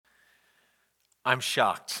I'm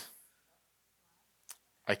shocked.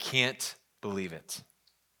 I can't believe it.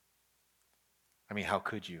 I mean, how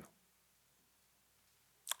could you?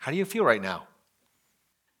 How do you feel right now?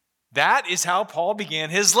 That is how Paul began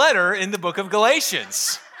his letter in the book of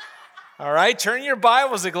Galatians. All right, turn your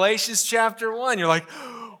Bibles to Galatians chapter 1. You're like,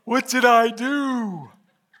 what did I do?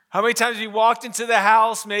 How many times have you walked into the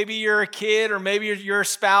house, maybe you're a kid or maybe you're a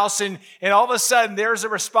spouse, and all of a sudden there's a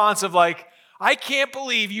response of like, I can't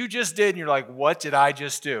believe you just did. And you're like, what did I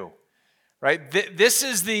just do? Right? This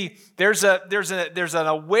is there's an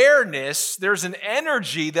awareness, there's an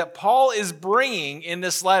energy that Paul is bringing in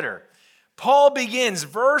this letter. Paul begins,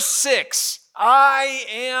 verse 6, I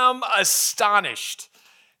am astonished.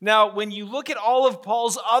 Now, when you look at all of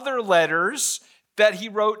Paul's other letters that he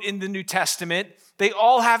wrote in the New Testament, they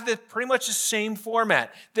all have pretty much the same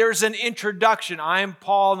format. There's an introduction. I am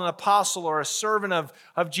Paul, an apostle or a servant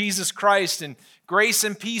of Jesus Christ, and grace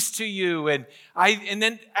and peace to you. And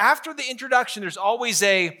then after the introduction, there's always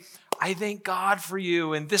I thank God for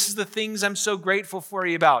you, and this is the things I'm so grateful for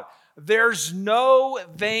you about. There's no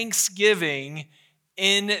thanksgiving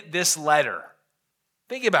in this letter.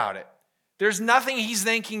 Think about it. There's nothing he's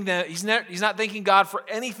thanking he's not thanking God for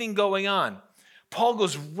anything going on. Paul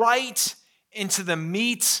goes right into the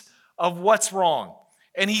meat of what's wrong.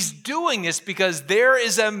 And he's doing this because there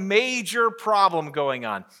is a major problem going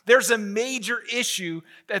on. There's a major issue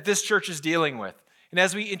that this church is dealing with. And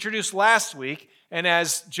as we introduced last week, and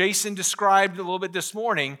as Jason described a little bit this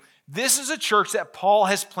morning, this is a church that Paul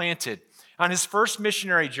has planted on his first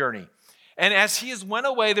missionary journey. And as he has went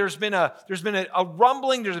away, there's been a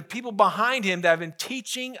rumbling. There's been people behind him that have been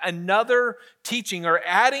teaching another teaching or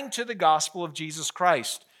adding to the gospel of Jesus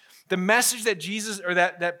Christ. The message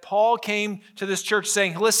that Paul came to this church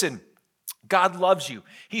saying, listen, God loves you.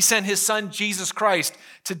 He sent his son, Jesus Christ,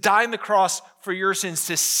 to die on the cross for your sins,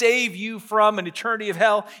 to save you from an eternity of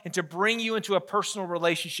hell, and to bring you into a personal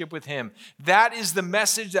relationship with him. That is the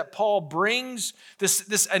message that Paul brings,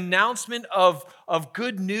 this announcement of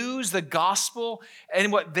good news, the gospel.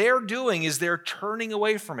 And what they're doing is they're turning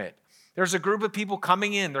away from it. There's a group of people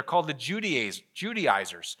coming in. They're called the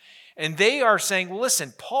Judaizers. And they are saying, well,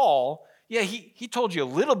 listen, Paul, yeah, he told you a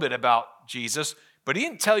little bit about Jesus, but he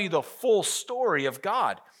didn't tell you the full story of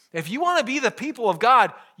God. If you want to be the people of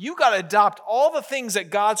God, you got to adopt all the things that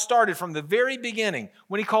God started from the very beginning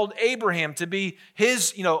when he called Abraham to be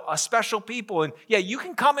his, a special people. And yeah, you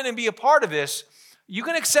can come in and be a part of this. You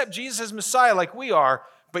can accept Jesus as Messiah like we are,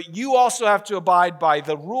 but you also have to abide by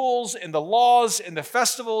the rules and the laws and the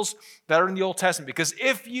festivals that are in the Old Testament. Because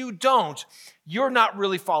if you don't, you're not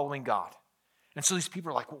really following God. And so these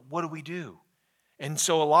people are like, well, what do we do? And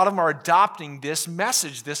so a lot of them are adopting this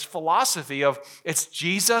message, this philosophy of it's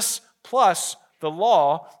Jesus plus the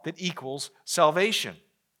law that equals salvation.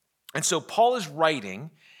 And so Paul is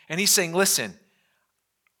writing, and he's saying, listen,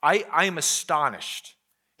 I am astonished.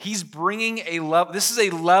 He's bringing this is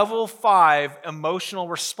a level 5 emotional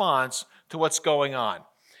response to what's going on.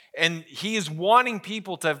 And he is wanting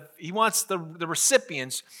he wants the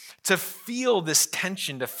recipients to feel this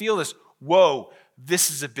tension, to feel this, whoa,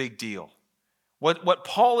 this is a big deal. What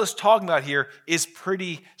Paul is talking about here is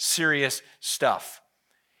pretty serious stuff.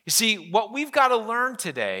 You see, what we've got to learn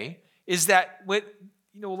today is that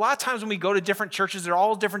a lot of times when we go to different churches, they're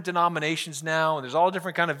all different denominations now, and there's all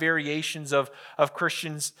different kind of variations of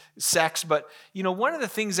Christian sects. But one of the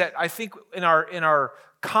things that I think in our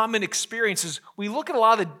common experiences, we look at a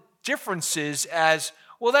lot of the differences as,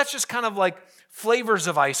 well, that's just kind of like flavors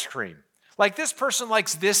of ice cream. Like this person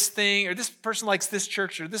likes this thing, or this person likes this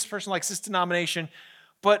church, or this person likes this denomination.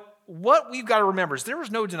 But what we've got to remember is there was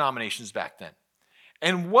no denominations back then.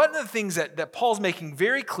 And one of the things that Paul's making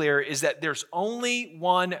very clear is that there's only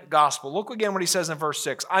one gospel. Look again what he says in verse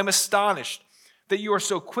 6. I'm astonished that you are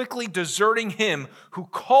so quickly deserting him who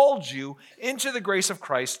called you into the grace of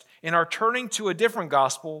Christ and are turning to a different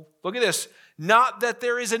gospel. Look at this. Not that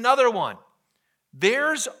there is another one.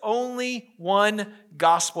 There's only one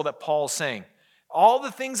gospel that Paul's saying. All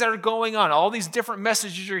the things that are going on, all these different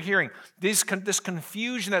messages you're hearing, this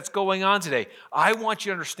confusion that's going on today, I want you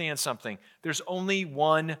to understand something. There's only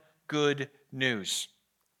one good news.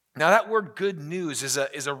 Now that word good news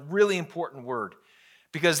is a really important word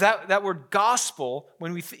because that word gospel,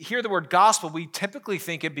 when we hear the word gospel, we typically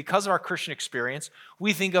think it, because of our Christian experience,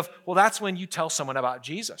 we think of, well, that's when you tell someone about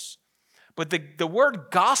Jesus. But the word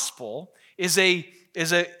gospel is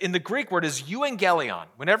in the Greek word is euangelion.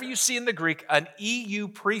 Whenever you see in the Greek an EU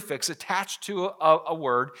prefix attached to a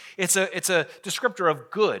word, it's a descriptor of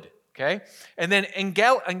good, okay? And then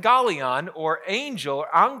angelion or angel,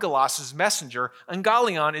 or angelos is messenger,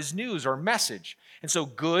 angelion is news or message. And so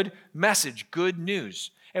good message, good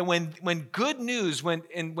news. And when good news, when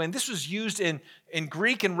this was used in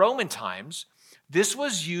Greek and Roman times, this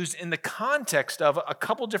was used in the context of a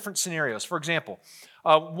couple different scenarios. For example,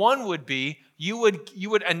 one would be you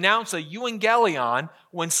would announce a euangelion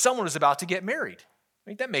when someone was about to get married. I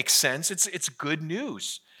think that makes sense. It's good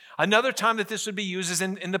news. Another time that this would be used is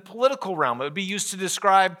in the political realm. It would be used to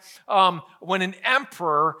describe when an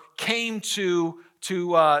emperor came to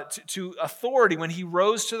authority, when he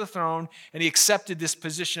rose to the throne and he accepted this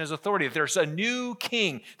position as authority. If there's a new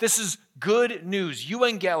king, this is good news,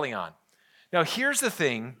 euangelion. Now, here's the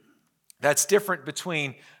thing that's different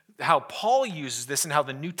between how Paul uses this and how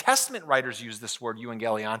the New Testament writers use this word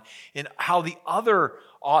euangelion and how the other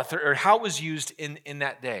author, or how it was used in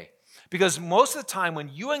that day. Because most of the time when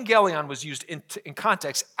euangelion was used in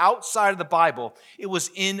context outside of the Bible, it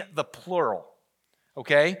was in the plural.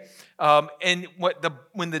 Okay? And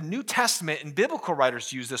when the New Testament and biblical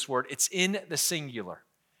writers use this word, it's in the singular.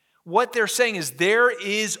 What they're saying is there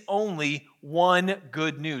is only one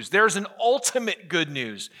good news. There's an ultimate good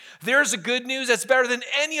news. There's a good news that's better than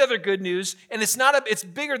any other good news, and it's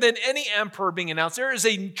bigger than any emperor being announced. There is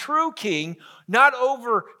a true king, not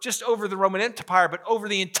just over the Roman Empire, but over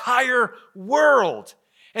the entire world.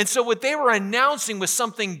 And so what they were announcing was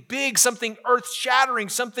something big, something earth-shattering,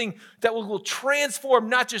 something that will transform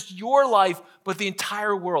not just your life, but the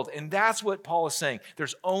entire world. And that's what Paul is saying.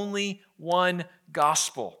 There's only one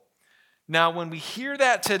gospel. Now, when we hear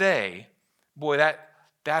that today, boy,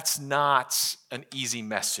 that's not an easy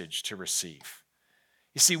message to receive.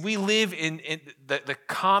 You see, we live in the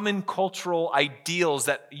common cultural ideals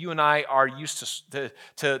that you and I are used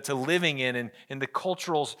to living in the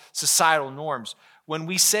cultural societal norms. When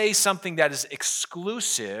we say something that is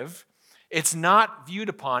exclusive, it's not viewed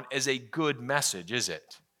upon as a good message, is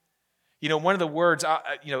it? You know, one of the words, how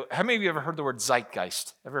many of you ever heard the word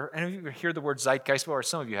zeitgeist? Any of you ever hear the word zeitgeist before? Or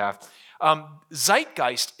some of you have.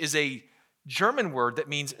 Zeitgeist is a German word that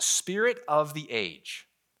means spirit of the age.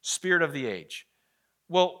 Spirit of the age.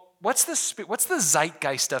 Well, what's the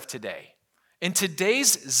zeitgeist of today? In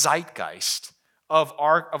today's zeitgeist of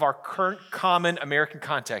our current common American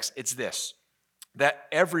context, it's this, that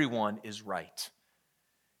everyone is right.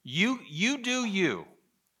 You do you,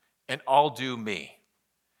 and I'll do me.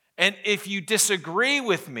 And if you disagree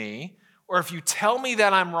with me, or if you tell me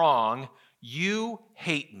that I'm wrong, you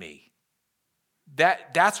hate me.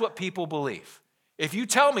 That's what people believe. If you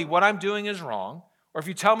tell me what I'm doing is wrong, or if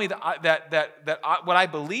you tell me what I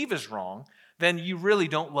believe is wrong, then you really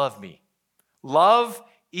don't love me. Love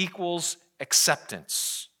equals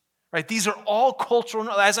acceptance, right? These are all cultural.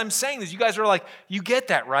 As I'm saying this, you guys are like, you get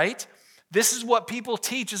that, right? This is what people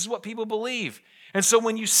teach. This is what people believe. And so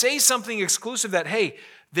when you say something exclusive that, hey,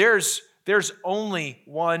 there's only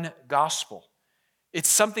one gospel, it's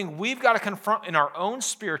something we've got to confront in our own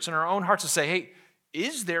spirits, in our own hearts, to say, hey,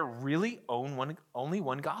 is there really only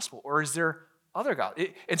one gospel, or is there other gospel?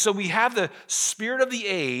 And so we have the spirit of the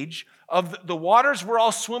age, of the waters we're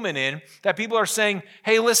all swimming in, that people are saying,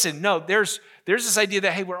 hey, listen, no, there's this idea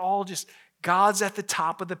that, hey, we're all just, God's at the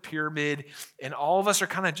top of the pyramid, and all of us are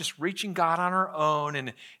kind of just reaching God on our own,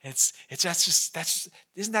 and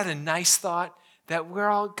isn't that a nice thought? That we're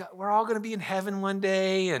all going to be in heaven one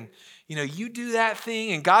day, and you do that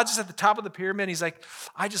thing, and God's just at the top of the pyramid. He's like,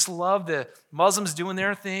 I just love the Muslims doing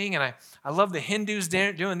their thing, and I love the Hindus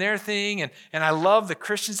doing their thing, and I love the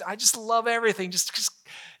Christians. I just love everything. Just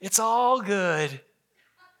it's all good.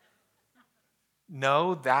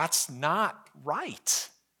 No, that's not right.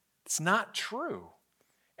 It's not true.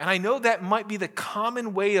 And I know that might be the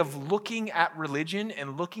common way of looking at religion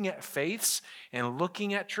and looking at faiths and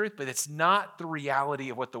looking at truth, but it's not the reality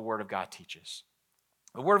of what the Word of God teaches.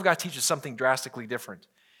 The Word of God teaches something drastically different.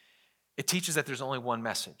 It teaches that there's only one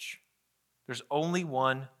message. There's only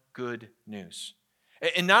one good news.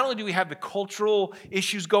 And not only do we have the cultural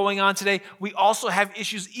issues going on today, we also have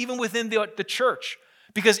issues even within the church.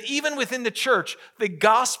 Because even within the church, the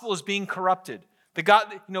gospel is being corrupted.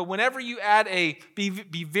 Whenever you add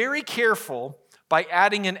be very careful by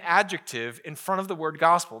adding an adjective in front of the word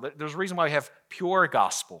gospel. There's a reason why we have pure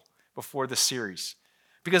gospel before the series.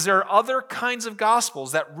 Because there are other kinds of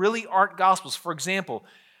gospels that really aren't gospels. For example,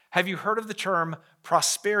 have you heard of the term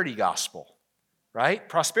prosperity gospel? Right?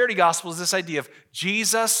 Prosperity gospel is this idea of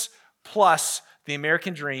Jesus plus the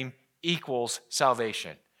American dream equals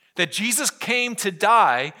salvation. That Jesus came to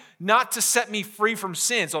die not to set me free from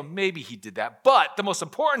sins. Well, maybe he did that. But the most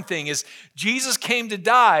important thing is Jesus came to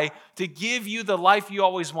die to give you the life you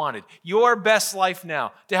always wanted, your best life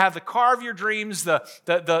now, to have the car of your dreams,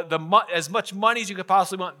 as much money as you could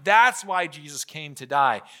possibly want. That's why Jesus came to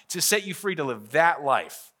die, to set you free to live that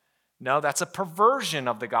life. No, that's a perversion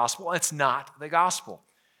of the gospel. It's not the gospel.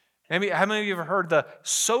 Maybe, how many of you have ever heard the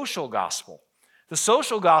social gospel? The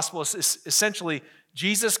social gospel is essentially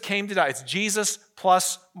Jesus came to die. It's Jesus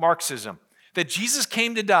plus Marxism. That Jesus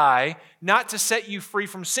came to die not to set you free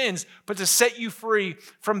from sins, but to set you free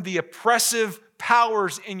from the oppressive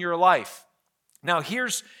powers in your life. Now,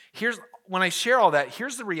 here's when I share all that,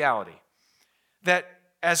 here's the reality. That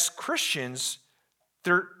as Christians,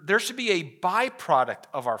 there should be a byproduct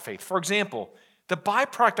of our faith. For example, the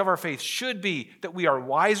byproduct of our faith should be that we are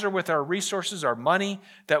wiser with our resources, our money,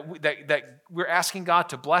 that we're asking God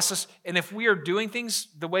to bless us. And if we are doing things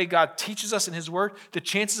the way God teaches us in His Word, the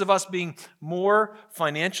chances of us being more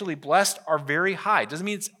financially blessed are very high. Doesn't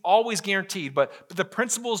mean it's always guaranteed, but the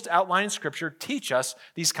principles outlined in Scripture teach us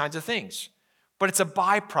these kinds of things. But it's a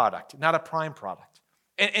byproduct, not a prime product.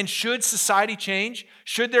 And should society change?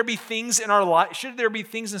 Should there be things in our life? Should there be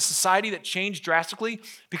things in society that change drastically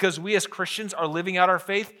because we as Christians are living out our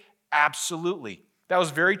faith? Absolutely. That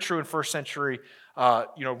was very true in first century,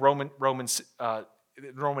 Roman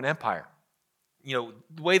Empire. The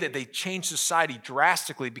way that they changed society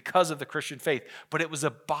drastically because of the Christian faith, but it was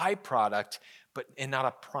a byproduct, and not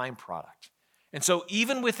a prime product. And so,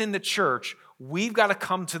 even within the church, we've got to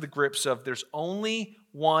come to the grips of there's only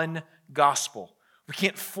one gospel. We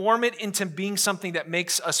can't form it into being something that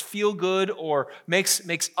makes us feel good or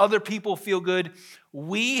makes other people feel good.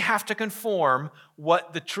 We have to conform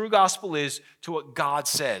what the true gospel is to what God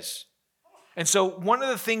says. And so one of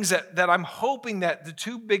the things that I'm hoping that the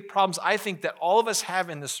two big problems I think that all of us have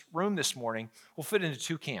in this room this morning will fit into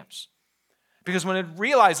two camps. Because when I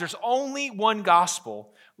realize there's only one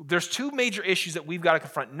gospel, there's two major issues that we've got to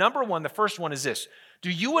confront. Number one, the first one is this.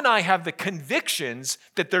 Do you and I have the convictions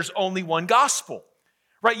that there's only one gospel?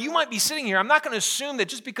 Right, you might be sitting here. I'm not going to assume that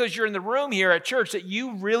just because you're in the room here at church that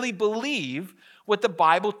you really believe what the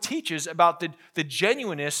Bible teaches about the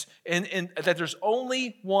genuineness and that there's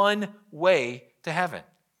only one way to heaven,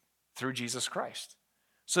 through Jesus Christ.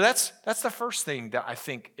 So that's the first thing that I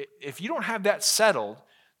think, if you don't have that settled,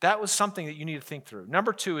 that was something that you need to think through.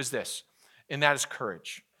 Number two is this, and that is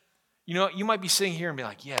courage. You might be sitting here and be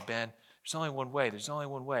like, yeah, Ben, there's only one way. There's only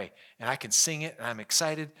one way. And I can sing it and I'm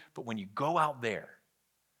excited. But when you go out there,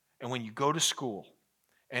 and when you go to school,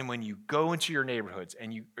 and when you go into your neighborhoods,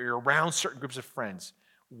 and you're around certain groups of friends,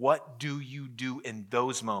 what do you do in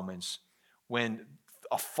those moments when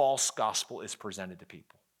a false gospel is presented to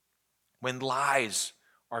people? When lies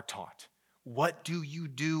are taught? What do you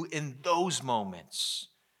do in those moments?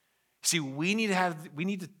 See, we need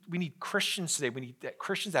Christians today. We need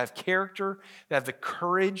Christians that have character, that have the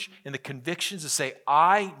courage and the convictions to say,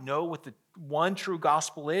 I know what the one true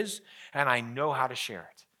gospel is, and I know how to share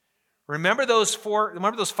it. Remember those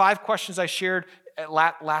 5 questions I shared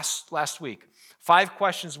last week? 5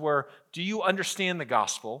 questions were, do you understand the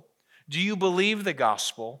gospel? Do you believe the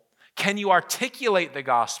gospel? Can you articulate the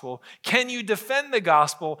gospel? Can you defend the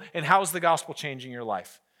gospel? And how is the gospel changing your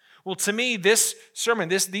life? Well, to me, this sermon,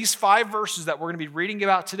 these 5 verses that we're going to be reading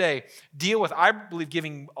about today deal with, I believe,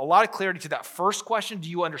 giving a lot of clarity to that first question, do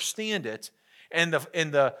you understand it? And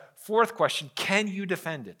the fourth question, can you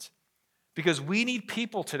defend it? Because we need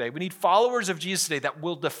people today, we need followers of Jesus today that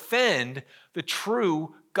will defend the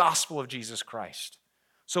true gospel of Jesus Christ.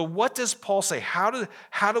 So what does Paul say? How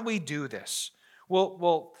do we do this?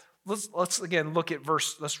 Well, let's again look at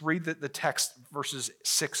let's read the text, verses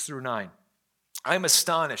 6 through 9. I am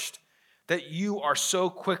astonished that you are so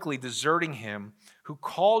quickly deserting him who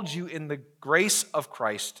called you in the grace of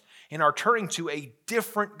Christ and are turning to a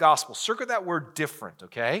different gospel. Circle that word different,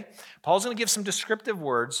 okay? Paul's going to give some descriptive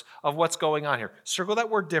words of what's going on here. Circle that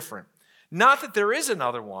word different. Not that there is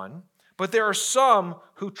another one, but there are some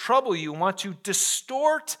who trouble you and want to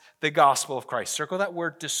distort the gospel of Christ. Circle that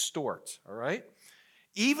word distort, all right?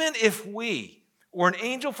 Even if we or an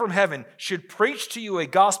angel from heaven should preach to you a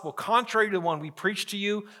gospel contrary to the one we preach to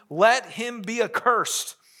you, let him be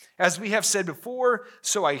accursed. As we have said before,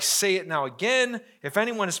 so I say it now again, if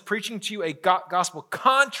anyone is preaching to you a gospel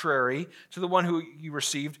contrary to the one who you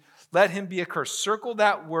received, let him be accursed. Circle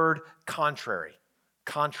that word contrary.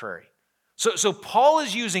 Contrary. So Paul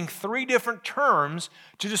is using 3 different terms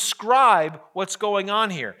to describe what's going on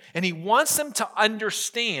here. And he wants them to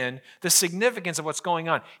understand the significance of what's going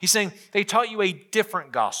on. He's saying they taught you a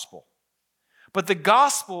different gospel. But the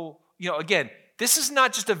gospel, again, this is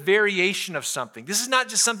not just a variation of something. This is not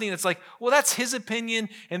just something that's like, well, that's his opinion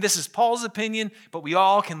and this is Paul's opinion, but we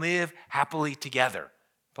all can live happily together.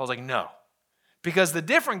 Paul's like, no. Because the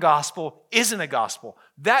different gospel isn't a gospel.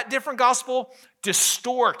 That different gospel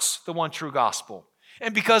distorts the one true gospel.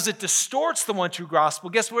 And because it distorts the one true gospel,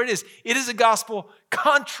 guess what it is? It is a gospel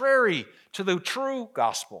contrary to the true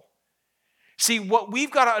gospel. See, what we've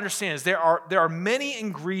got to understand is there are many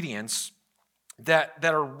ingredients that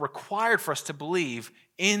are required for us to believe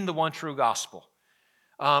in the one true gospel.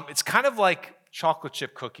 It's kind of like chocolate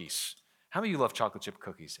chip cookies. How many of you love chocolate chip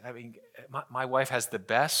cookies? I mean, my wife has the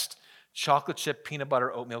best chocolate chip peanut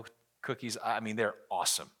butter oatmeal cookies. I mean, they're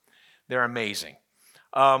awesome. They're amazing.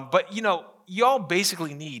 But, y'all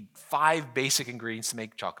basically need 5 basic ingredients to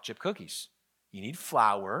make chocolate chip cookies. You need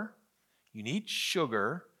flour, you need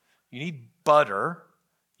sugar, you need butter,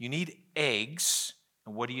 you need eggs,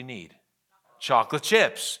 and what do you need? Chocolate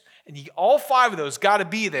chips. And all 5 of those got to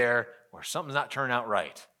be there or something's not turning out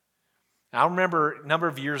right. Now, I remember a number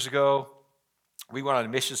of years ago, we went on a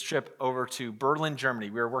missions trip over to Berlin, Germany.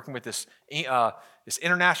 We were working with this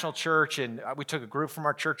international church, and we took a group from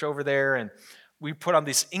our church over there, and we put on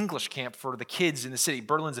this English camp for the kids in the city.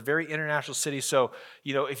 Berlin's a very international city, so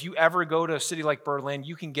if you ever go to a city like Berlin,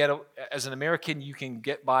 you can as an American, you can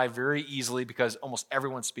get by very easily because almost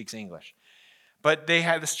everyone speaks English. But they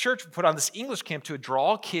had this church put on this English camp to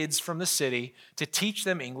draw kids from the city to teach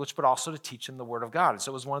them English, but also to teach them the Word of God. And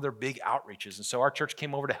so it was one of their big outreaches. And so our church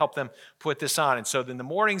came over to help them put this on. And so in the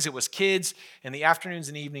mornings, it was kids. In the afternoons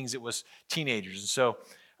and evenings, it was teenagers. And so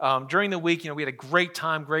during the week, we had a great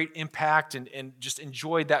time, great impact, and just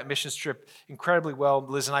enjoyed that missions trip incredibly well.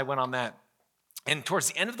 Liz and I went on that. And towards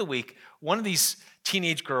the end of the week, one of these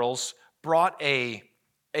teenage girls brought a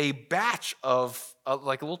batch of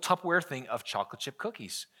like a little Tupperware thing of chocolate chip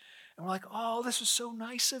cookies. And we're like, oh, this is so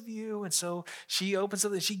nice of you. And so she opens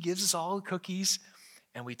it and she gives us all the cookies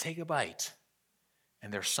and we take a bite.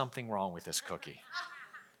 And there's something wrong with this cookie.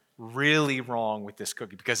 Really wrong with this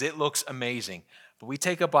cookie because it looks amazing. But we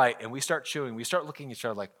take a bite and we start chewing. We start looking at each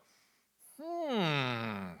other like,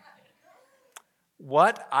 the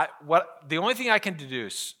only thing I can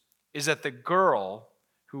deduce is that the girl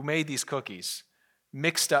who made these cookies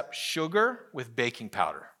mixed up sugar with baking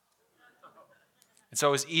powder. And so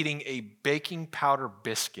I was eating a baking powder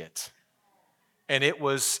biscuit. And it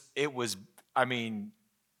was,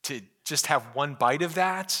 to just have one bite of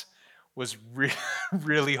that was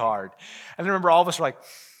really hard. And I remember all of us were like,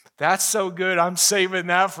 that's so good, I'm saving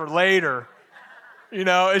that for later. It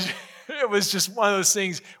was just one of those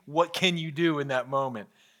things, what can you do in that moment?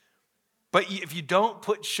 But if you don't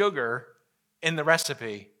put sugar in the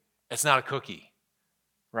recipe, it's not a cookie.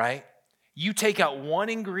 Right? You take out one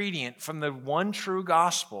ingredient from the one true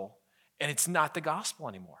gospel, and it's not the gospel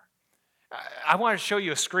anymore. I want to show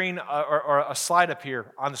you a screen or a slide up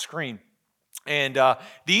here on the screen. And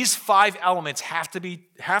these 5 elements have to be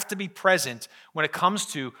present when it comes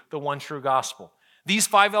to the one true gospel. These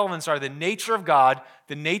 5 elements are the nature of God,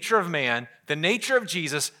 the nature of man, the nature of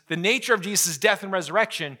Jesus, the nature of Jesus' death and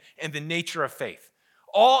resurrection, and the nature of faith.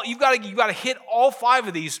 You've got to hit all 5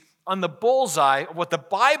 of these on the bullseye of what the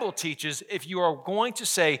Bible teaches if you are going to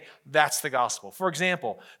say that's the gospel. For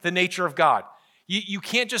example, the nature of God. You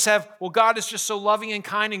can't just have, well, God is just so loving and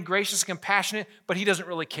kind and gracious and compassionate, but he doesn't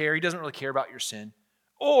really care. He doesn't really care about your sin.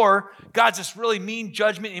 Or God's this really mean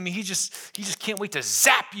judgment. He just can't wait to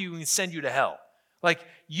zap you and send you to hell. Like,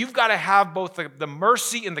 you've got to have both the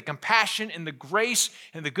mercy and the compassion and the grace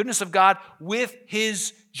and the goodness of God with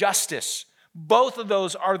his justice. Both of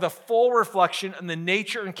those are the full reflection on the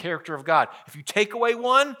nature and character of God. If you take away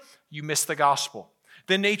one, you miss the gospel.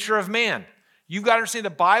 The nature of man. You've got to understand the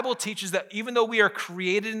Bible teaches that even though we are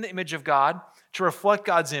created in the image of God to reflect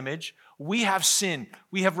God's image, we have sinned.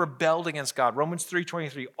 We have rebelled against God. Romans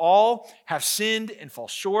 3:23. All have sinned and fall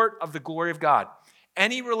short of the glory of God.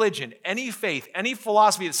 Any religion, any faith, any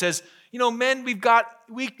philosophy that says, men, we've got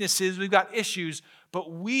weaknesses, we've got issues,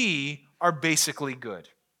 but we are basically good.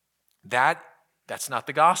 That's not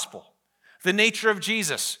the gospel. The nature of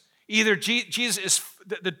Jesus. Either Jesus is,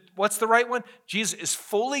 what's the right one? Jesus is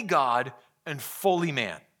fully God and fully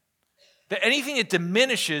man. That anything that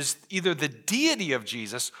diminishes either the deity of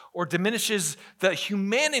Jesus or diminishes the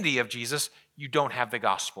humanity of Jesus, you don't have the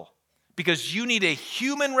gospel. Because you need a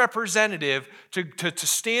human representative to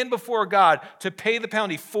stand before God to pay the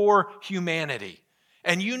penalty for humanity.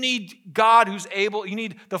 And you need God you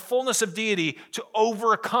need the fullness of deity to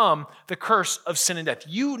overcome the curse of sin and death.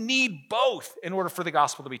 You need both in order for the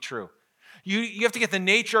gospel to be true. You have to get the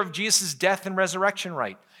nature of Jesus' death and resurrection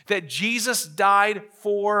right. That Jesus died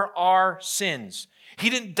for our sins. He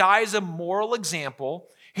didn't die as a moral example.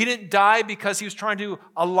 He didn't die because he was trying to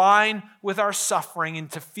align with our suffering and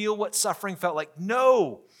to feel what suffering felt like.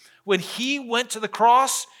 No. When he went to the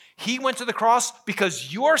cross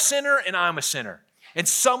because you're a sinner and I'm a sinner. And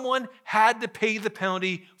someone had to pay the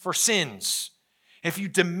penalty for sins. If you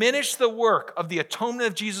diminish the work of the atonement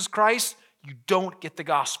of Jesus Christ, you don't get the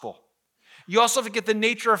gospel. You also have to get the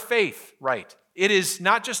nature of faith right. It is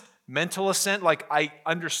not just mental assent, like I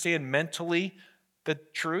understand mentally the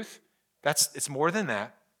truth. It's more than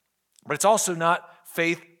that. But it's also not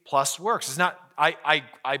faith plus works. It's not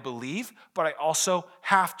I believe, but I also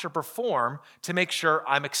have to perform to make sure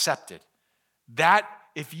I'm accepted. That,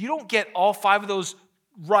 if you don't get all 5 of those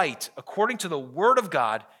right according to the Word of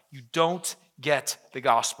God, you don't get the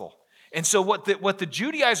gospel. And so what the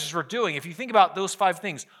Judaizers were doing, if you think about those 5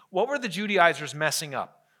 things, what were the Judaizers messing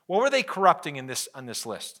up? What were they corrupting on this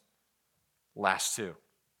list? Last 2.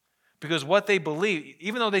 Because what they believed,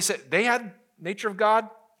 even though they said they had nature of God,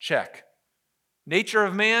 check. Nature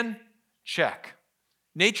of man, check.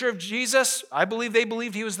 Nature of Jesus, I believe they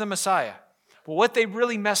believed he was the Messiah. But what they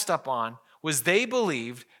really messed up on was they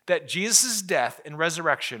believed that Jesus' death and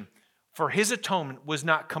resurrection for his atonement was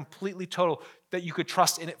not completely total, that you could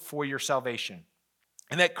trust in it for your salvation.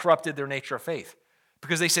 And that corrupted their nature of faith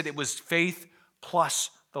because they said it was faith plus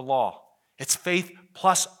the law. It's faith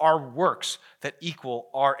plus our works that equal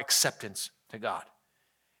our acceptance to God.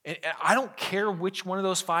 And I don't care which one of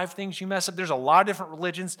those 5 things you mess up. There's a lot of different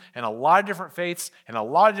religions and a lot of different faiths and a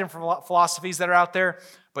lot of different philosophies that are out there.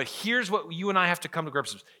 But here's what you and I have to come to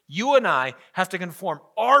grips with. You and I have to conform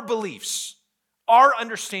our beliefs, our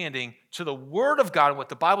understanding to the Word of God and what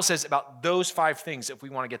the Bible says about those 5 things if we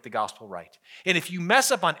want to get the gospel right. And if you mess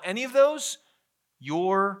up on any of those,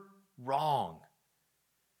 you're wrong.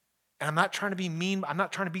 And I'm not trying to be mean. I'm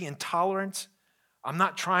not trying to be intolerant. I'm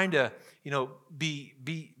not trying to,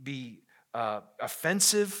 be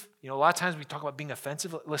offensive. A lot of times we talk about being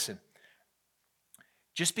offensive. Listen,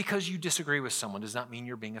 just because you disagree with someone does not mean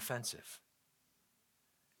you're being offensive.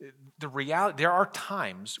 The reality, there are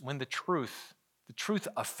times when the truth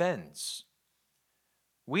offends.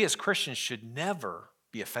 We as Christians should never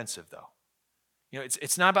be offensive, though.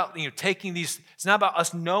 It's not about taking these. It's not about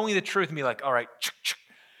us knowing the truth and be like, all right,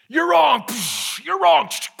 you're wrong. You're wrong.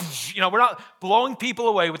 We're not blowing people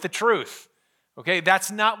away with the truth. Okay, that's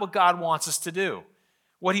not what God wants us to do.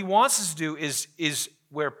 What he wants us to do is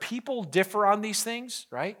where people differ on these things,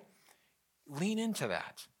 right? Lean into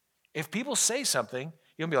that. If people say something,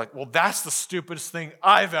 you'll be like, well, that's the stupidest thing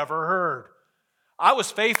I've ever heard. I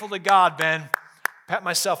was faithful to God, Ben. Pat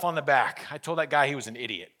myself on the back. I told that guy he was an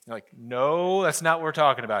idiot. You're like, no, that's not what we're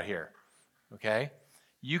talking about here. Okay?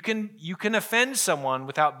 You can offend someone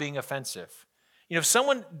without being offensive. If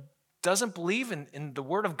someone doesn't believe in the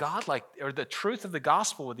Word of God, or the truth of the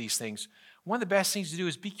gospel with these things, one of the best things to do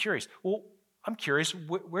is be curious. Well, I'm curious,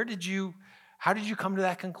 how did you come to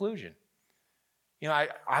that conclusion?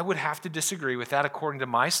 I would have to disagree with that according to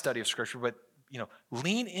my study of Scripture, but,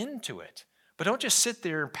 lean into it. But don't just sit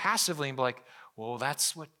there passively and be like, well,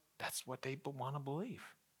 that's what they want to believe.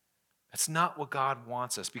 That's not what God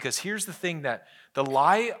wants us. Because here's the thing, that the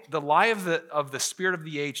lie of the spirit of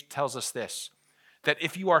the age tells us this, that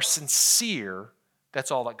if you are sincere,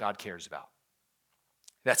 that's all that God cares about.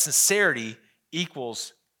 That sincerity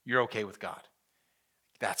equals you're okay with God.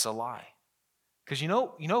 That's a lie. Because you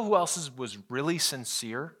know who else was really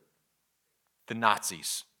sincere? The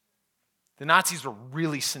Nazis. The Nazis were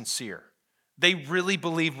really sincere. They really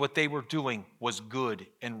believed what they were doing was good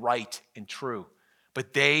and right and true.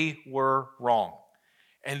 But they were wrong.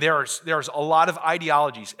 And there's a lot of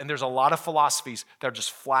ideologies and there's a lot of philosophies that are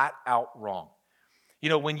just flat out wrong.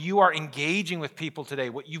 When you are engaging with people today,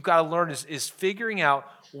 what you've got to learn is figuring out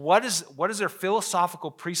what is their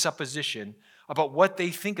philosophical presupposition about what they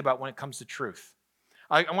think about when it comes to truth.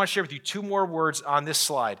 I want to share with you 2 more words on this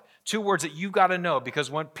slide. 2 words that you've got to know,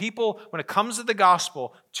 because when it comes to the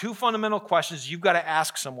gospel, 2 fundamental questions you've got to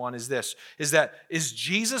ask someone is this, is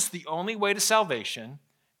Jesus the only way to salvation,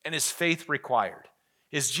 and is faith required?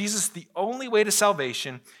 Is Jesus the only way to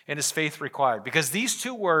salvation, and is faith required? Because these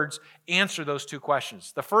 2 words answer those 2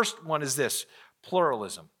 questions. The first one is this: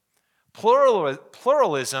 pluralism.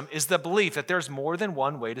 Pluralism is the belief that there's more than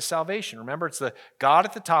one way to salvation. Remember, it's the God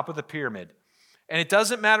at the top of the pyramid. And it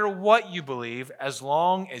doesn't matter what you believe as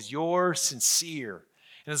long as you're sincere.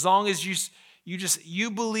 And as long as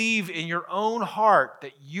you believe in your own heart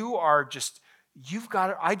that you are you've got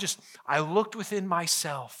it. I looked within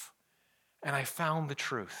myself and I found the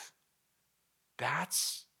truth.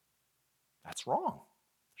 That's That's wrong.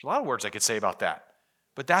 There's a lot of words I could say about that.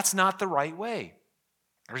 But that's not the right way.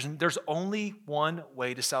 There's only one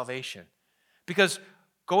way to salvation. Because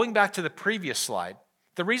going back to the previous slide,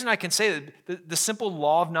 the reason I can say that the simple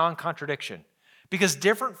law of non-contradiction, because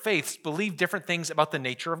different faiths believe different things about the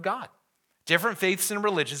nature of God. Different faiths and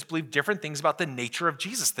religions believe different things about the nature of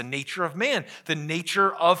Jesus, the nature of man, the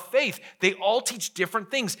nature of faith. They all teach different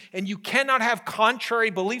things, and you cannot have contrary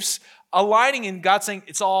beliefs aligning in God saying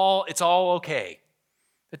it's all okay.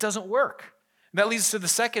 It doesn't work. And that leads to the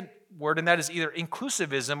second word, and that is either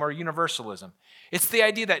inclusivism or universalism. It's the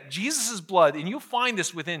idea that Jesus' blood, and you'll find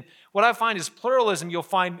this within, what I find is pluralism you'll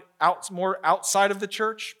find more outside of the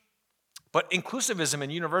church, but inclusivism and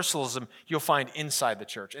universalism you'll find inside the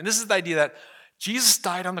church. And this is the idea that Jesus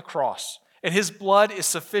died on the cross, and his blood is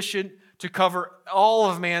sufficient to cover all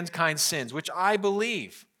of mankind's sins, which I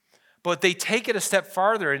believe. But they take it a step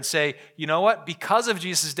farther and say, you know what? Because of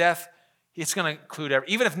Jesus' death, it's going to include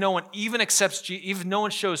even if no one even accepts, even if no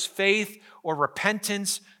one shows faith or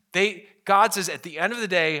repentance, God says at the end of the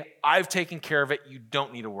day, I've taken care of it. You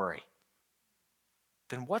don't need to worry.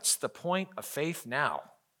 Then what's the point of faith now?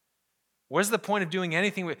 What's the point of doing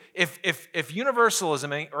anything? If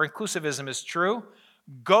universalism or inclusivism is true,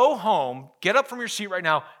 go home, get up from your seat right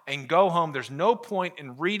now, and go home. There's no point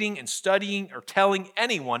in reading and studying or telling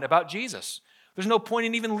anyone about Jesus. There's no point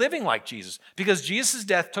in even living like Jesus because Jesus'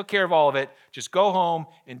 death took care of all of it. Just go home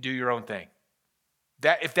and do your own thing.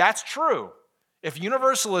 If that's true, if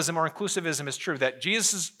universalism or inclusivism is true, that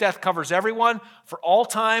Jesus' death covers everyone for all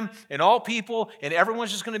time and all people, and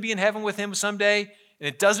everyone's just going to be in heaven with him someday, and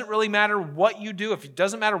it doesn't really matter what you do, if it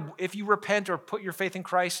doesn't matter if you repent or put your faith in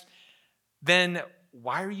Christ, then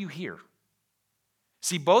why are you here?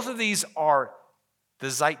 See, both of these are the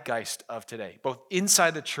zeitgeist of today, both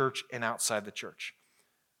inside the church and outside the church.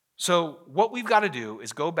 So what we've got to do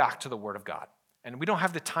is go back to the Word of God. And we don't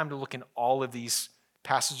have the time to look in all of these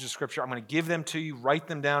passages of Scripture. I'm going to give them to you. Write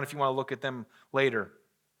them down if you want to look at them later.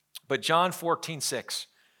 But John 14:6.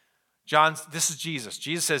 This is Jesus.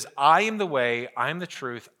 Jesus says, I am the way, I am the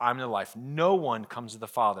truth, I am the life. No one comes to the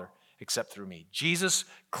Father except through me. Jesus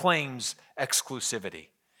claims exclusivity.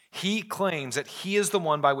 He claims that he is the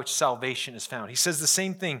one by which salvation is found. He says the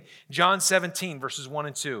same thing, John 17, verses 1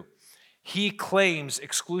 and 2. He claims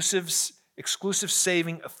exclusive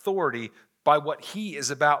saving authority by what he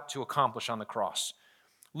is about to accomplish on the cross.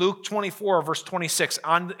 Luke 24, verse 26,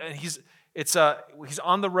 he's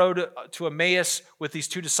on the road to Emmaus with these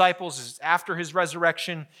two disciples. It's after his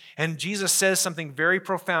resurrection, and Jesus says something very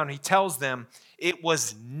profound. He tells them it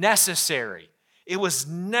was necessary. It was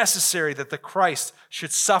necessary that the Christ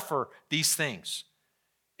should suffer these things.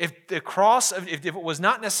 If it was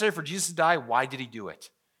not necessary for Jesus to die, why did he do it?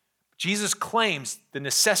 Jesus claims the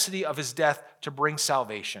necessity of his death to bring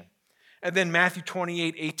salvation. And then Matthew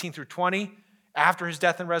 28, 18 through 20, after his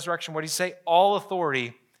death and resurrection, what did he say? All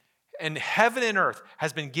authority in heaven and earth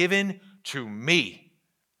has been given to me.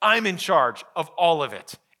 I'm in charge of all of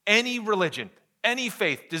it. Any religion, any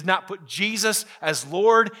faith does not put Jesus as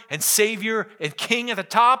Lord and Savior and King at the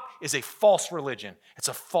top is a false religion. It's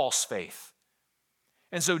a false faith.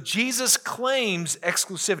 And so Jesus claims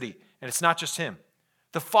exclusivity, and it's not just him.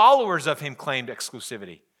 The followers of him claimed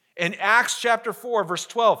exclusivity. In Acts chapter 4, verse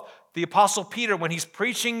 12, the Apostle Peter, when he's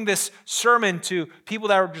preaching this sermon to people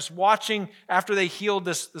that were just watching after they healed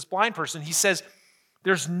this blind person, he says,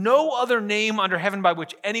 there's no other name under heaven by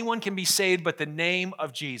which anyone can be saved but the name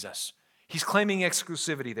of Jesus. He's claiming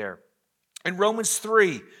exclusivity there. In Romans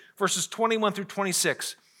 3, verses 21 through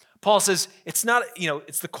 26, Paul says, it's not,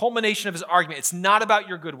 it's the culmination of his argument. It's not about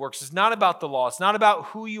your good works. It's not about the law. It's not about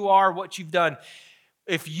who you are, what you've done.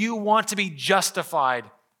 If you want to be justified,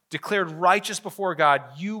 declared righteous before God,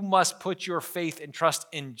 you must put your faith and trust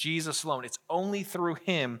in Jesus alone. It's only through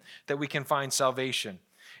him that we can find salvation.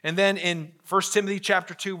 And then in 1 Timothy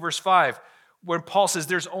chapter 2, verse 5, where Paul says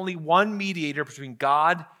there's only one mediator between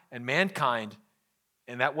God and mankind,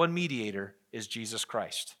 and that one mediator is Jesus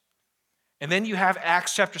Christ. And then you have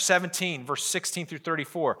Acts chapter 17, verse 16 through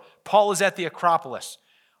 34. Paul is at the Acropolis.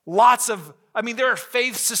 There are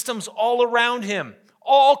faith systems all around him.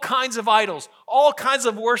 All kinds of idols, all kinds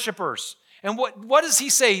of worshipers. And what does he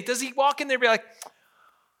say? Does he walk in there and be like,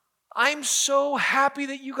 I'm so happy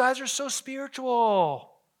that you guys are so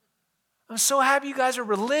spiritual. I'm so happy you guys are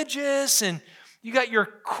religious and you got your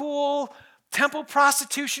cool temple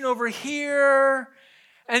prostitution over here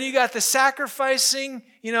and you got the sacrificing,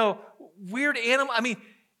 weird animal.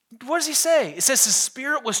 What does he say? It says his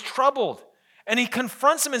spirit was troubled and he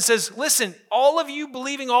confronts him and says, listen, all of you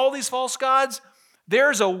believing all these false gods,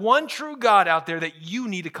 there's a one true God out there that you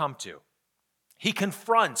need to come to. He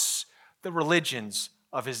confronts the religions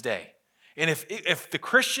of his day. And if the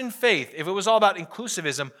Christian faith, if it was all about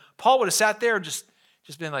inclusivism, Paul would have sat there and just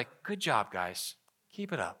been like, good job, guys.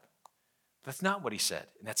 Keep it up. That's not what he said,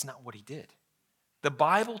 and that's not what he did. The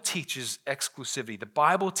Bible teaches exclusivity. The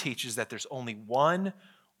Bible teaches that there's only one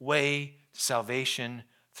way to salvation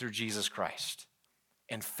through Jesus Christ.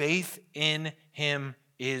 And faith in him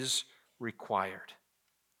is required.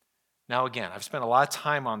 Now again, I've spent a lot of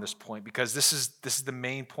time on this point because this is the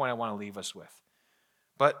main point I want to leave us with.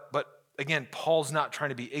 But again, Paul's not trying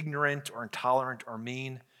to be ignorant or intolerant or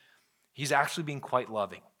mean. He's actually being quite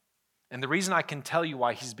loving. And the reason I can tell you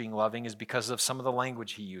why he's being loving is because of some of the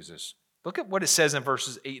language he uses. Look at what it says in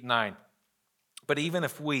verses 8 and 9. But even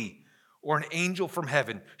if we or an angel from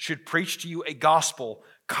heaven should preach to you a gospel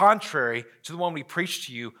contrary to the one we preach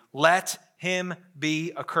to you, let him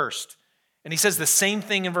be accursed. And he says the same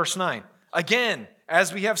thing in verse 9. Again,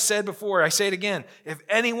 as we have said before, I say it again, if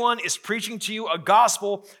anyone is preaching to you a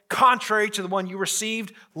gospel contrary to the one you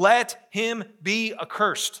received, let him be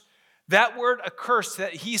accursed. That word accursed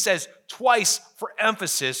that he says twice for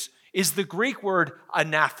emphasis is the Greek word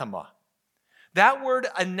anathema. That word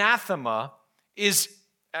anathema is,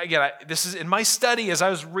 again, this is in my study as I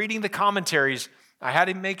was reading the commentaries, I had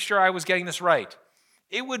to make sure I was getting this right.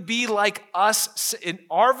 It would be like us, in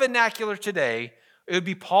our vernacular today, it would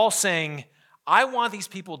be Paul saying, I want these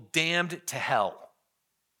people damned to hell.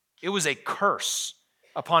 It was a curse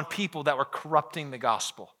upon people that were corrupting the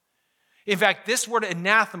gospel. In fact, this word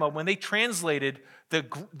anathema, when they translated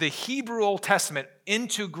the Hebrew Old Testament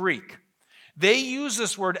into Greek, they use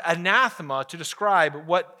this word anathema to describe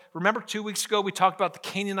what, remember 2 weeks ago we talked about the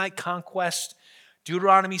Canaanite conquest,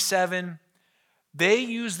 Deuteronomy 7. They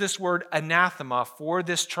use this word anathema for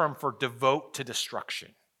this term for devote to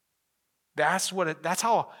destruction. That's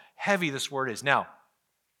how heavy this word is. Now,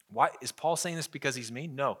 why is Paul saying this because he's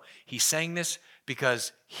mean? No, he's saying this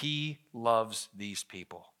because he loves these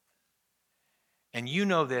people. And you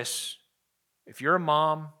know this, if you're a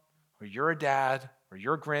mom or you're a dad or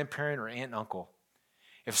you're a grandparent or aunt and uncle,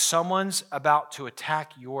 if someone's about to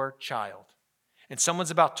attack your child and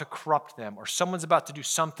someone's about to corrupt them or someone's about to do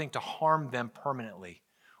something to harm them permanently,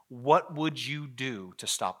 what would you do to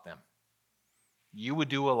stop them? You would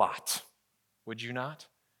do a lot, would you not?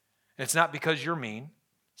 And it's not because you're mean.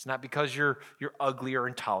 It's not because you're ugly or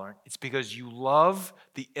intolerant. It's because you love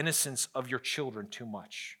the innocence of your children too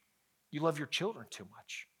much. You love your children too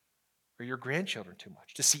much or your grandchildren too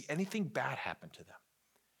much to see anything bad happen to them.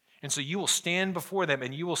 And so you will stand before them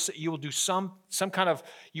and you will do some kind of,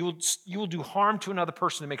 you will do harm to another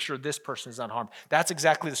person to make sure this person is unharmed. That's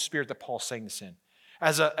exactly the spirit that Paul's saying this in.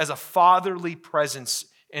 As a fatherly presence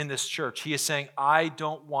in this church, he is saying, I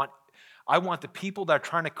want the people that are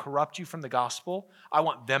trying to corrupt you from the gospel, I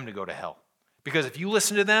want them to go to hell. Because if you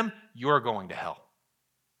listen to them, you're going to hell.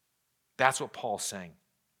 That's what Paul's saying.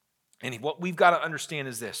 And what we've got to understand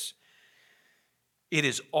is this. It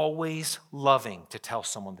is always loving to tell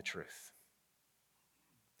someone the truth.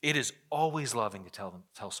 It is always loving to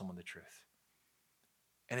tell someone the truth.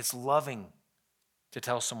 And it's loving to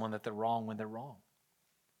tell someone that they're wrong when they're wrong.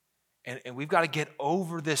 And we've got to get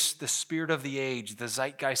over the spirit of the age, the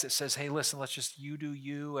zeitgeist that says, hey, listen, let's just, you do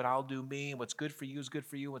you and I'll do me. And what's good for you is good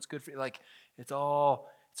for you. What's good for you, like,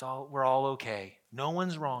 we're all okay. No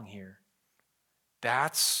one's wrong here.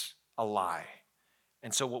 That's a lie.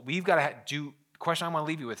 And so what we've got to do, the question I want to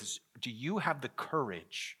leave you with is, do you have the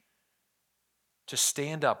courage to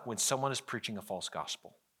stand up when someone is preaching a false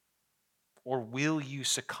gospel? Or will you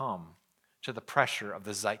succumb to the pressure of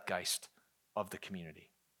the zeitgeist of the community?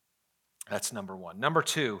 That's number one. Number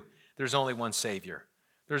two, there's only one Savior.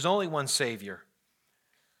 There's only one Savior.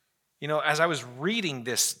 You know, as I was reading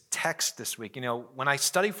this text this week, you know, when I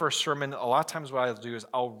study for a sermon, a lot of times what I'll do is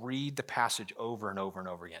I'll read the passage over and over and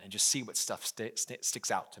over again and just see what stuff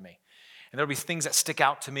sticks out to me. And there'll be things that stick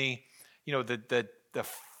out to me, you know, the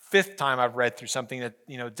fifth time I've read through something that,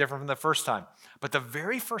 you know, different from the first time. But the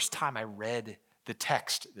very first time I read the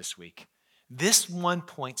text this week, this one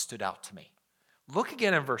point stood out to me. Look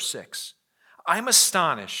again in verse 6. I'm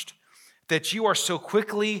astonished that you are so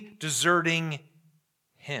quickly deserting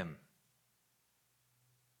him.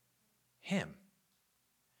 Him.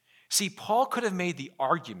 See, Paul could have made the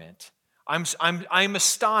argument, I'm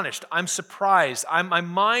astonished, I'm surprised, my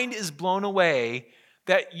mind is blown away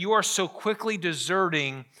that you are so quickly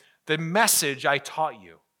deserting the message I taught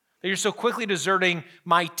you. That you're so quickly deserting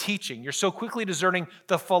my teaching. You're so quickly deserting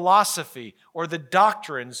the philosophy or the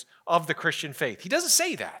doctrines of the Christian faith. He doesn't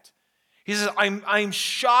say that. He says, I'm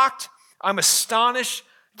shocked, I'm astonished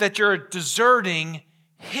that you're deserting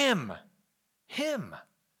him. Him.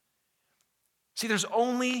 See, there's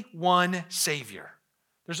only one Savior.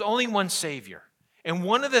 There's only one Savior. And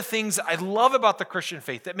one of the things I love about the Christian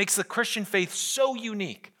faith that makes the Christian faith so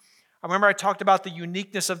unique, I remember I talked about the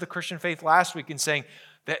uniqueness of the Christian faith last week in saying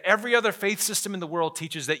that every other faith system in the world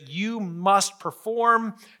teaches that you must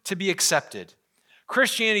perform to be accepted.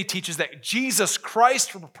 Christianity teaches that Jesus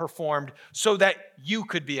Christ performed so that you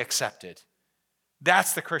could be accepted.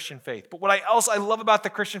 That's the Christian faith. But what else I love about the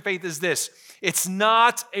Christian faith is this. It's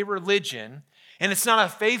not a religion, and it's not a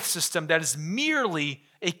faith system that is merely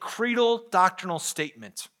a creedal doctrinal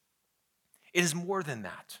statement. It is more than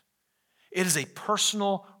that. It is a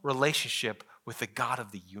personal relationship with the God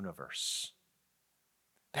of the universe.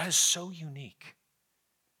 That is so unique.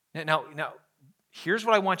 Now, here's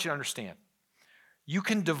what I want you to understand.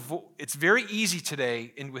 It's very easy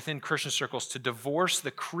today within Christian circles to divorce the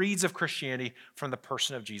creeds of Christianity from the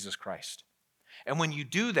person of Jesus Christ. And when you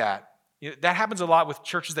do that, that happens a lot with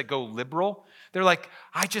churches that go liberal. They're like,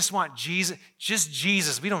 I just want Jesus, just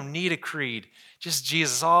Jesus. We don't need a creed. Just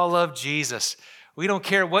Jesus. All love Jesus. We don't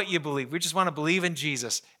care what you believe. We just want to believe in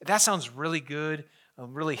Jesus. That sounds really good,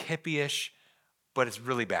 really hippie-ish, but it's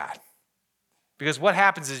really bad. Because what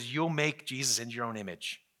happens is you'll make Jesus in your own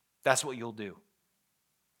image. That's what you'll do.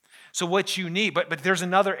 So what you need, but there's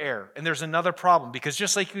another error and there's another problem, because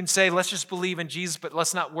just like you can say, let's just believe in Jesus, but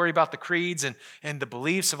let's not worry about the creeds and the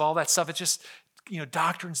beliefs of all that stuff. It's just,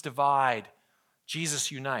 doctrines divide, Jesus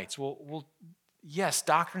unites. Well, yes,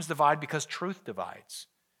 doctrines divide because truth divides.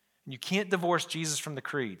 And you can't divorce Jesus from the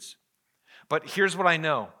creeds. But here's what I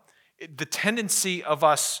know. The tendency of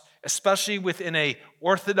us, especially within a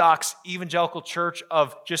Orthodox evangelical church,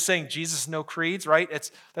 of just saying Jesus, no creeds, right?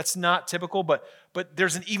 That's not typical, but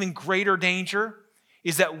there's an even greater danger,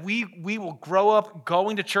 is that we will grow up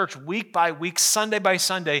going to church week by week, Sunday by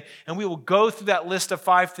Sunday, and we will go through that list of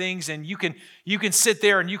 5 things, and you can sit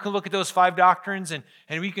there and you can look at those 5 doctrines, and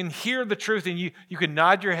we can hear the truth, and you can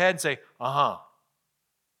nod your head and say, uh-huh.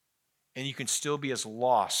 And you can still be as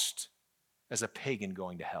lost as a pagan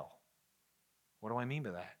going to hell. What do I mean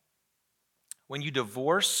by that? When you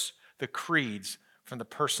divorce the creeds from the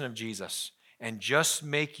person of Jesus and just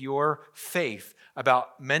make your faith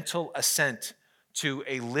about mental assent to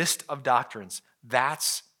a list of doctrines,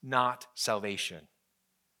 that's not salvation.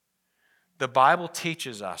 The Bible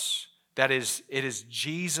teaches us that it is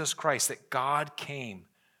Jesus Christ, that God came.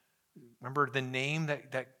 Remember the name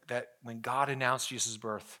that when God announced Jesus'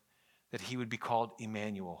 birth, that he would be called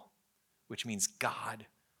Emmanuel, which means God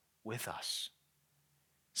with us.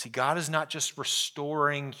 See, God is not just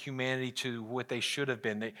restoring humanity to what they should have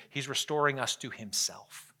been. He's restoring us to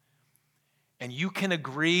himself. And you can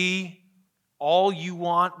agree all you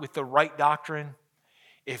want with the right doctrine.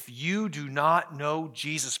 If you do not know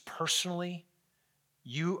Jesus personally,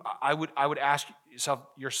 I would ask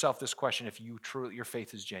yourself this question: if your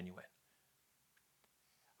faith is genuine.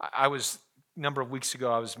 I was a number of weeks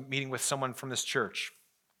ago, I was meeting with someone from this church,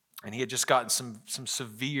 and he had just gotten some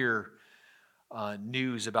severe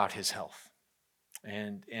news about his health.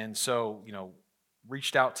 And so,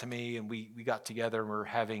 reached out to me, and we got together and we were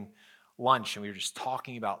having lunch, and we were just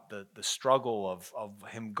talking about the struggle of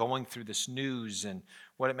him going through this news and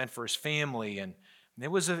what it meant for his family. And it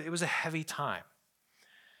was a heavy time.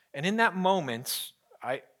 And in that moment,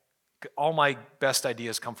 all my best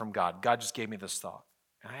ideas come from God. God just gave me this thought.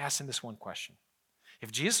 And I asked him this one question.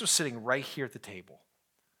 If Jesus was sitting right here at the table,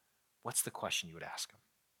 what's the question you would ask him?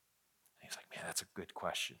 And he's like, man, that's a good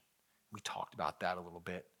question. We talked about that a little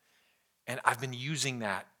bit. And I've been using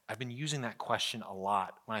that question a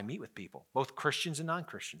lot when I meet with people, both Christians and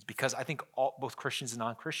non-Christians, because I think both Christians and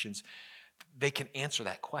non-Christians, they can answer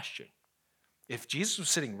that question. If Jesus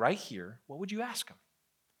was sitting right here, what would you ask him?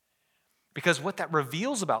 Because what that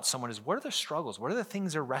reveals about someone is, what are their struggles? What are the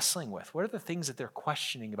things they're wrestling with? What are the things that they're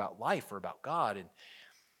questioning about life or about God?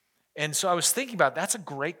 And so I was thinking about, that's a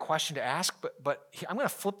great question to ask, but I'm going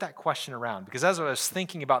to flip that question around, because as I was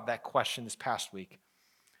thinking about that question this past week,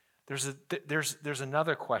 there's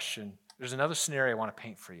another question, there's another scenario I want to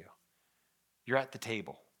paint for you. You're at the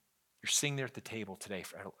table. You're sitting there at the table today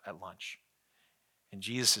at lunch, and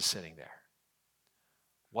Jesus is sitting there.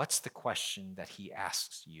 What's the question that he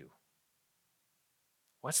asks you?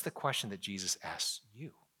 What's the question that Jesus asks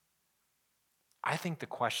you? I think the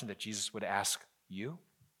question that Jesus would ask you,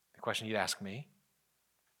 the question he'd ask me,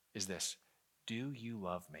 is this: do you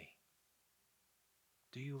love me?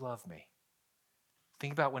 Do you love me?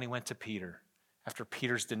 Think about when he went to Peter after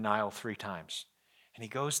Peter's denial 3 times. And he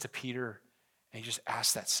goes to Peter and he just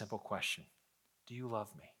asks that simple question: do you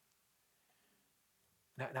love me?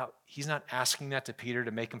 Now, he's not asking that to Peter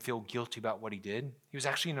to make him feel guilty about what he did. He was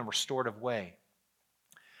actually in a restorative way.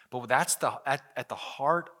 But that's at the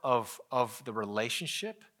heart of the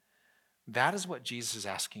relationship. That is what Jesus is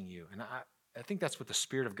asking you. And I think that's what the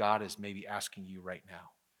Spirit of God is maybe asking you right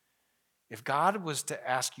now. If God was to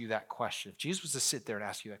ask you that question, if Jesus was to sit there and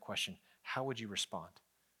ask you that question, how would you respond?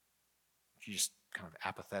 Are you just kind of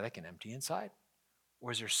apathetic and empty inside?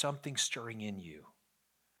 Or is there something stirring in you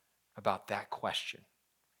about that question?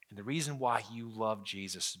 And the reason why you love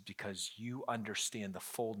Jesus is because you understand the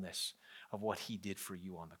fullness of what he did for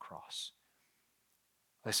you on the cross.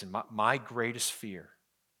 Listen, my greatest fear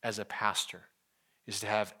as a pastor is to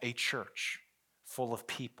have a church full of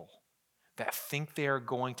people that think they are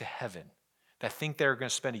going to heaven, that think they're going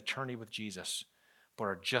to spend eternity with Jesus, but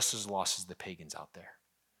are just as lost as the pagans out there.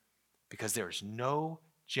 Because there is no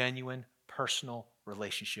genuine personal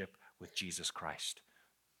relationship with Jesus Christ.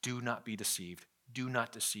 Do not be deceived. Do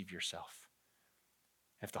not deceive yourself.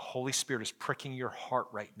 If the Holy Spirit is pricking your heart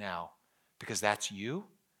right now, because that's you,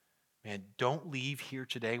 man, don't leave here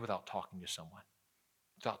today without talking to someone,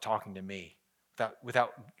 without talking to me,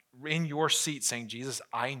 without in your seat saying, Jesus,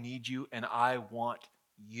 I need you and I want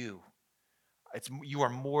you. You are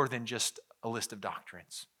more than just a list of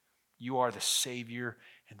doctrines. You are the Savior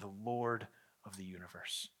and the Lord of the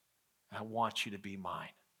universe. And I want you to be mine.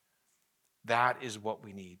 That is what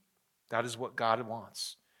we need. That is what God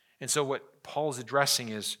wants. And so what Paul is addressing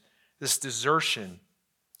is this desertion,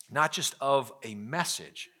 not just of a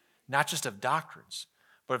message, not just of doctrines,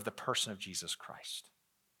 but of the person of Jesus Christ.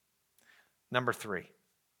 Number 3,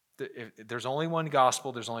 there's only one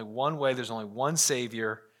gospel, there's only one way, there's only one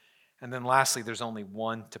Savior, and then lastly, there's only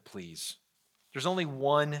one to please. There's only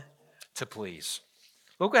one to please.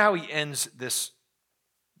 Look at how he ends this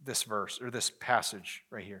verse, or this passage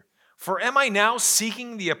right here. For am I now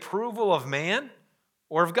seeking the approval of man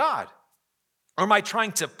or of God? Or am I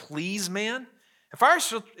trying to please man? If I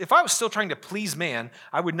was still trying to please man,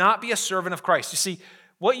 I would not be a servant of Christ. You see,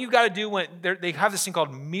 what you got to do when they have this thing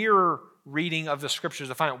called mirror reading of the scriptures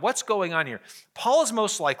to find out what's going on here. Paul is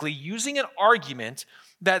most likely using an argument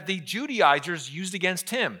that the Judaizers used against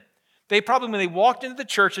him. They probably, when they walked into the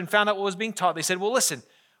church and found out what was being taught, they said, well, listen,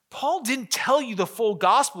 Paul didn't tell you the full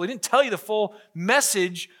gospel. He didn't tell you the full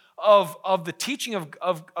message of the teaching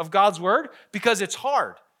of God's word because it's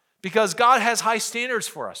hard. Because God has high standards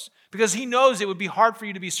for us. Because he knows it would be hard for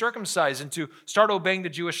you to be circumcised and to start obeying the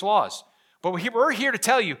Jewish laws. But we're here to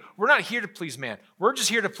tell you, we're not here to please man. We're just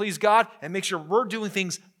here to please God and make sure we're doing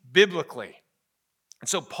things biblically. And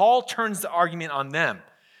so Paul turns the argument on them.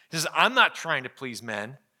 He says, I'm not trying to please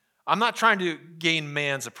men. I'm not trying to gain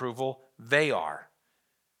man's approval. They are.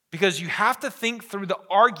 Because you have to think through the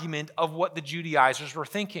argument of what the Judaizers were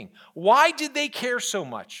thinking. Why did they care so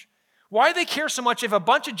much? Why did they care so much if a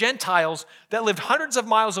bunch of Gentiles that lived hundreds of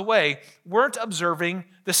miles away weren't observing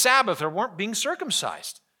the Sabbath or weren't being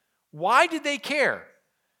circumcised? Why did they care?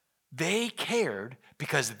 They cared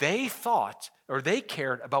because they thought, or they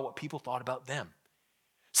cared about what people thought about them.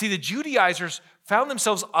 See, the Judaizers found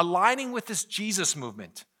themselves aligning with this Jesus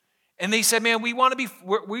movement. And they said, man, we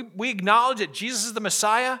acknowledge that Jesus is the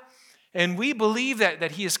Messiah, and we believe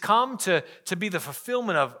that he has come to be the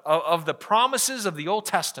fulfillment of the promises of the Old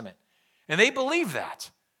Testament. And they believe that.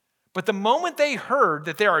 But the moment they heard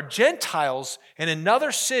that there are Gentiles in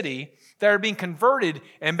another city that are being converted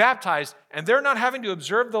and baptized, and they're not having to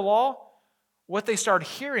observe the law, what they started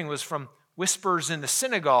hearing was from whispers in the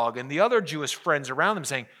synagogue and the other Jewish friends around them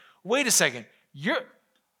saying, wait a second,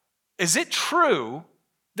 is it true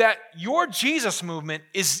that your Jesus movement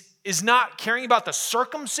is not caring about the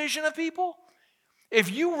circumcision of people? If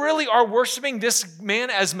you really are worshiping this man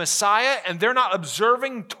as Messiah and they're not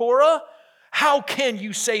observing Torah, how can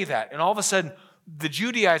you say that? And all of a sudden, the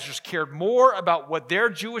Judaizers cared more about what their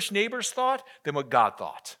Jewish neighbors thought than what God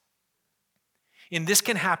thought. And this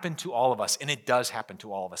can happen to all of us, and it does happen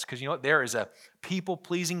to all of us. Because you know what? There is a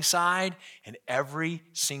people-pleasing side in every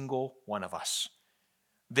single one of us.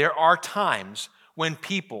 There are times when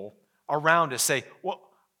people around us say, well,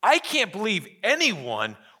 I can't believe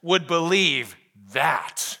anyone would believe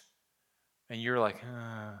that. And you're like,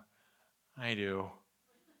 I do.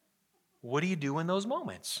 What do you do in those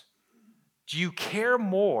moments? Do you care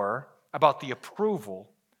more about the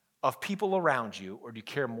approval of people around you, or do you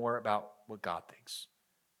care more about what God thinks?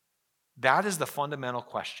 That is the fundamental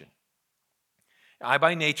question.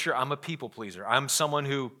 By nature, I'm a people pleaser. I'm someone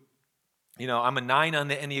who, I'm a 9 on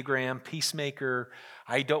the Enneagram, peacemaker.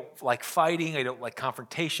 I don't like fighting. I don't like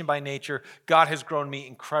confrontation by nature. God has grown me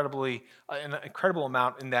an incredible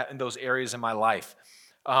amount in those areas in my life.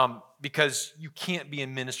 Because you can't be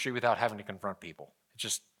in ministry without having to confront people. It's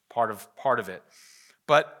just part of it.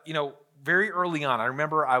 But, very early on, I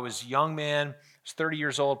remember I was a young man. was 30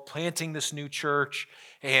 years old, planting this new church,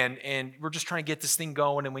 and we're just trying to get this thing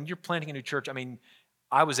going. And when you're planting a new church, I mean,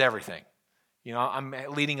 I was everything. You know, I'm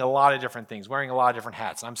leading a lot of different things, wearing a lot of different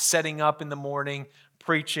hats. I'm setting up in the morning,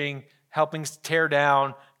 preaching, helping tear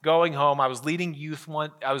down, going home. I was leading the youth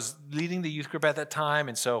group at that time,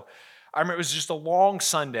 and so I remember it was just a long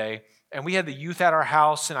Sunday, and we had the youth at our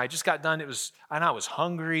house, and I just got done. I was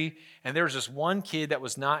hungry, and there was this one kid that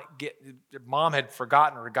was mom had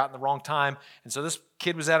forgotten or gotten the wrong time, and so this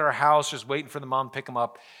kid was at our house just waiting for the mom to pick him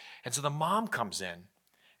up, and so the mom comes in,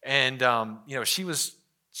 and she was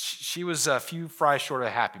a few fries short of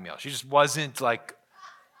a Happy Meal. She just wasn't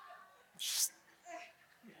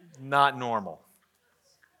not normal.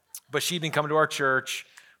 But she'd been coming to our church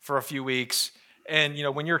for a few weeks. And,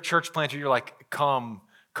 when you're a church planter, you're like, come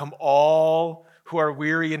all who are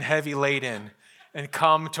weary and heavy laden, and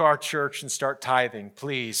come to our church and start tithing,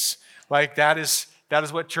 please. Like that is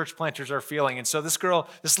what church planters are feeling. And so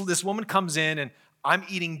this woman comes in, and I'm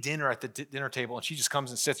eating dinner at the dinner table, and she just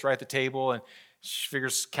comes and sits right at the table, and she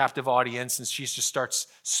figures captive audience, and she just starts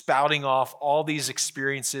spouting off all these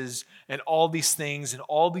experiences and all these things and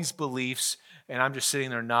all these beliefs, and I'm just sitting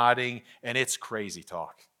there nodding, and it's crazy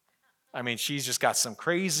talk. I mean, she's just got some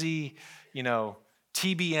crazy,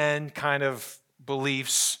 TBN kind of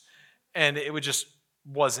beliefs, and it just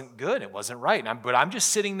wasn't good. It wasn't right. But I'm just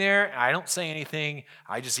sitting there, and I don't say anything.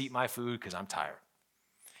 I just eat my food because I'm tired.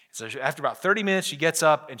 So after about 30 minutes, she gets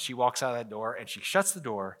up, and she walks out of that door, and she shuts the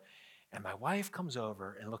door, and my wife comes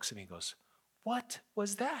over and looks at me and goes, "What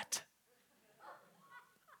was that?"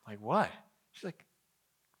 I'm like, what? She's like,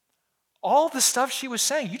 all the stuff she was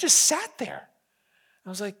saying, you just sat there. I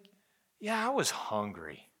was like, yeah, I was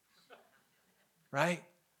hungry, right?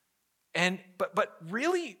 But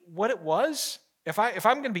really what it was, if I'm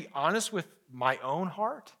going to be honest with my own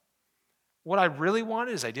heart, what I really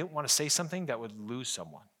wanted is I didn't want to say something that would lose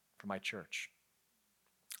someone from my church.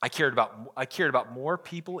 I cared about more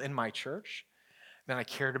people in my church than I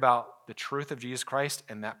cared about the truth of Jesus Christ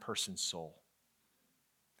and that person's soul.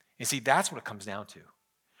 And see, that's what it comes down to.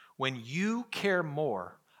 When you care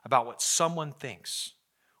more about what someone thinks,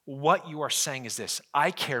 what you are saying is this: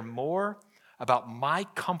 I care more about my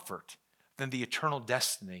comfort than the eternal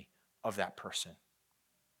destiny of that person.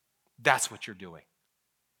 That's what you're doing.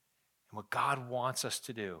 And what God wants us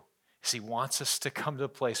to do is He wants us to come to a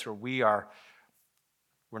place where we're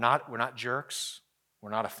not jerks,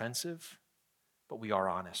 we're not offensive, but we are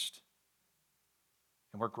honest.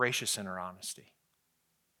 And we're gracious in our honesty.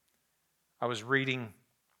 I was reading,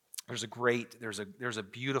 there's a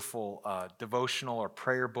beautiful devotional or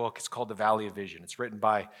prayer book. It's called The Valley of Vision. It's written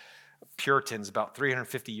by Puritans about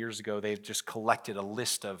 350 years ago. They've just collected a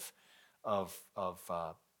list of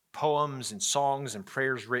poems and songs and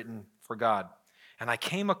prayers written for God. And I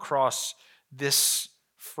came across this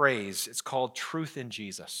phrase. It's called Truth in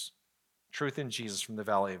Jesus. Truth in Jesus from the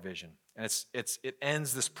Valley of Vision. And it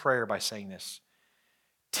ends this prayer by saying this: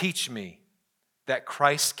 teach me that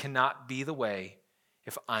Christ cannot be the way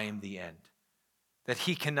if I am the end, that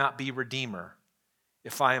He cannot be Redeemer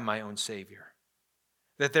if I am my own Savior,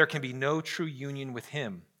 that there can be no true union with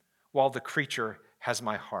Him while the creature has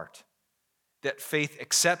my heart, that faith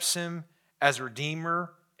accepts Him as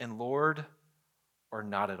Redeemer and Lord or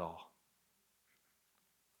not at all.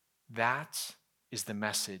 That is the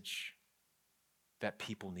message that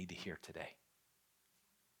people need to hear today.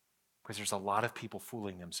 Because there's a lot of people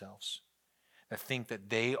fooling themselves that think that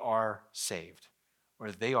they are saved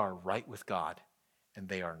or they are right with God, and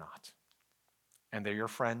they are not. And they're your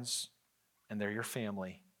friends, and they're your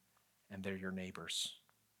family, and they're your neighbors.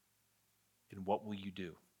 And what will you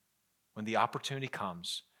do when the opportunity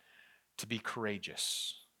comes to be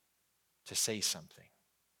courageous, to say something,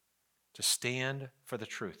 to stand for the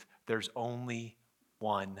truth? There's only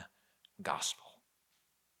one gospel.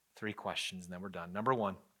 3 questions, and then we're done. Number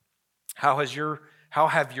 1, how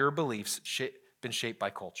have your beliefs been shaped by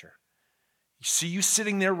culture? You see you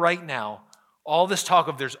sitting there right now, all this talk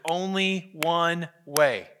of there's only one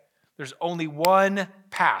way. There's only one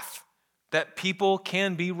path that people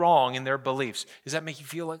can be wrong in their beliefs. Does that make you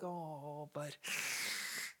feel like, oh, but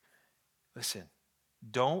listen,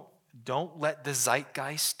 don't let the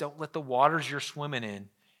zeitgeist, don't let the waters you're swimming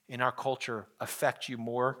in our culture affect you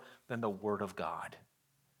more than the Word of God.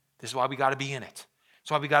 This is why we got to be in it.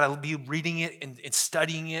 That's why we got to be reading it and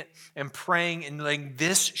studying it and praying and letting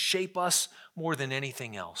this shape us more than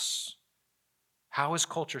anything else. How has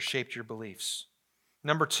culture shaped your beliefs?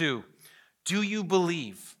 Number 2, do you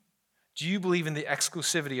believe in the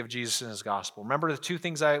exclusivity of Jesus and His gospel? Remember the 2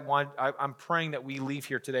 things I'm praying that we leave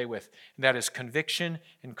here today with, and that is conviction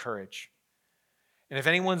and courage. And if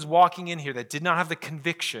anyone's walking in here that did not have the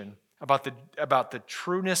conviction about the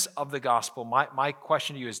trueness of the gospel, my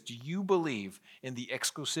question to you is, do you believe in the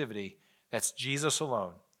exclusivity that's Jesus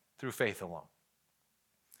alone through faith alone?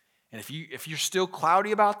 And if you're still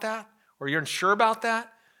cloudy about that, or you're unsure about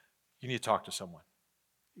that, you need to talk to someone.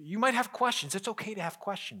 You might have questions. It's okay to have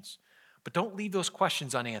questions, but don't leave those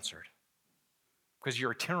questions unanswered, because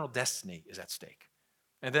your eternal destiny is at stake.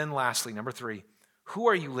 And then lastly, number 3, who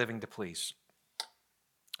are you living to please?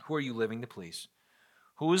 Who are you living to please?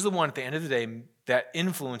 Who is the one at the end of the day that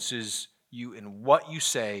influences you in what you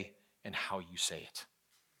say and how you say it?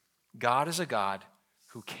 God is a God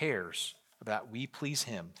who cares about we please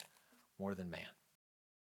him more than man.